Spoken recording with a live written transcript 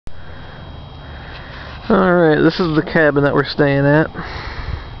Alright, this is the cabin that we're staying at.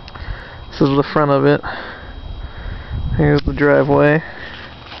 This is the front of it. Here's the driveway.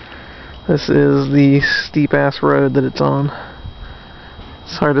 This is the steep ass road that it's on.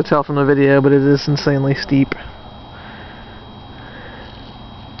 It's hard to tell from the video, but it is insanely steep.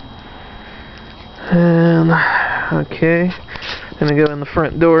 And, okay, gonna go in the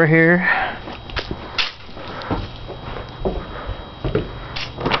front door here.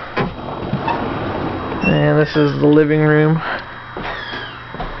 And this is the living room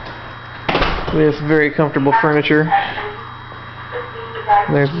with very comfortable furniture.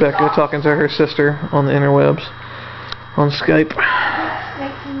 There's Becca talking to her sister on the interwebs on Skype.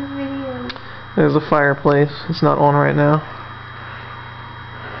 There's a fireplace. It's not on right now.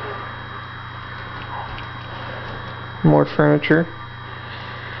 More furniture.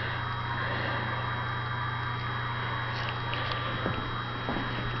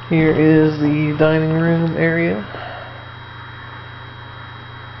 Here is the dining room area.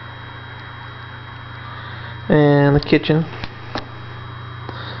 And the kitchen,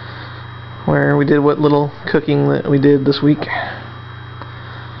 where we did what little cooking that we did this week.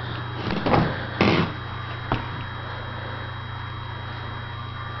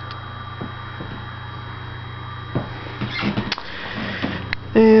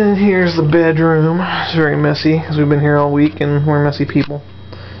 And here's the bedroom. It's very messy because we've been here all week and we're messy people.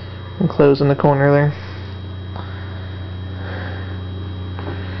 And clothes in the corner there.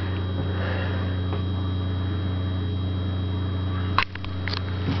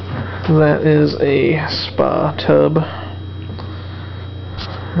 That is a spa tub.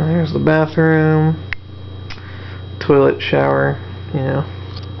 There's the bathroom, toilet, shower, you know,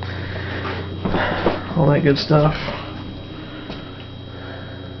 all that good stuff.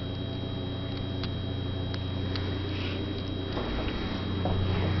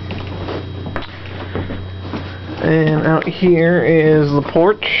 And out here is the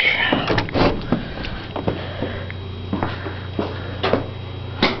porch.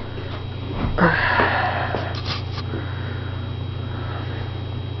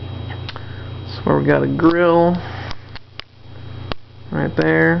 So where we got a grill right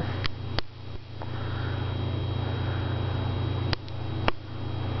there.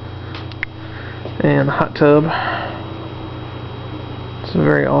 And a hot tub. It's a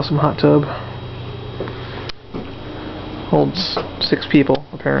very awesome hot tub. Holds 6 people,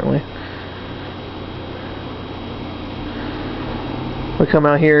 apparently. We come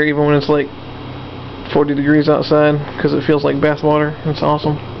out here even when it's like 40 degrees outside because it feels like bath water. It's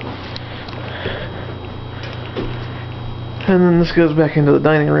awesome. And then this goes back into the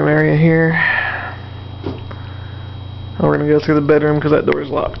dining room area here. And we're going to go through the bedroom because that door is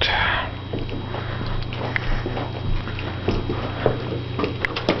locked.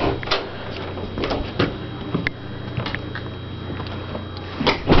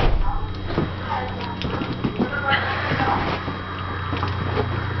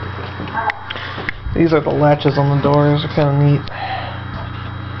 These are the latches on the doors. They're kind of neat.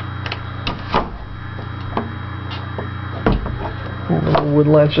 Little wood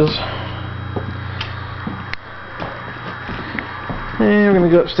latches. And we're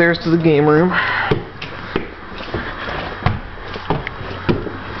going to go upstairs to the game room.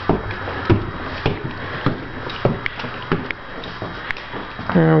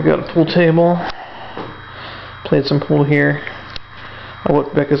 And we've got a pool table. Played some pool here. I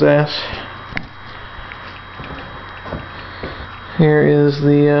whooped Becca's ass. Here is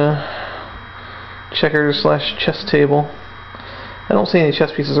the checkers / chess table. I don't see any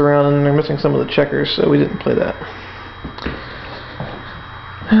chess pieces around, and they're missing some of the checkers, so we didn't play that.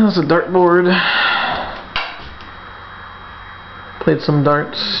 And there's a dartboard. Played some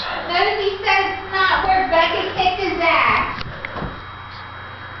darts. Nobody said it's not where Becky kicked his ass.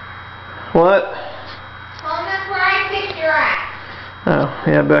 What? Well, that's where I kicked your ass. Oh,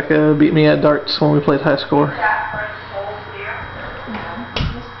 yeah, Becca beat me at darts when we played high score.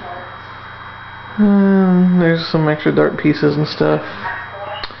 There's some extra dart pieces and stuff.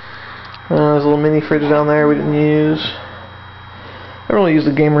 There's a little mini fridge down there we didn't use. I don't really use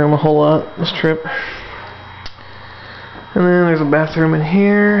the game room a whole lot this trip. And then there's a bathroom in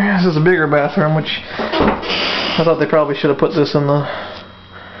here. This is a bigger bathroom, which I thought they probably should have put this in the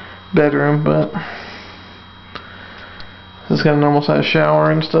bedroom, but this has got a normal size shower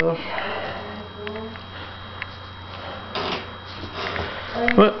and stuff.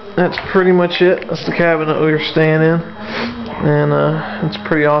 But that's pretty much it. That's the cabin that we were staying in, and it's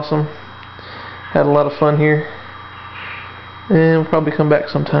pretty awesome. Had a lot of fun here, and we'll probably come back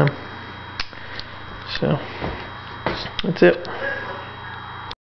sometime. So that's it.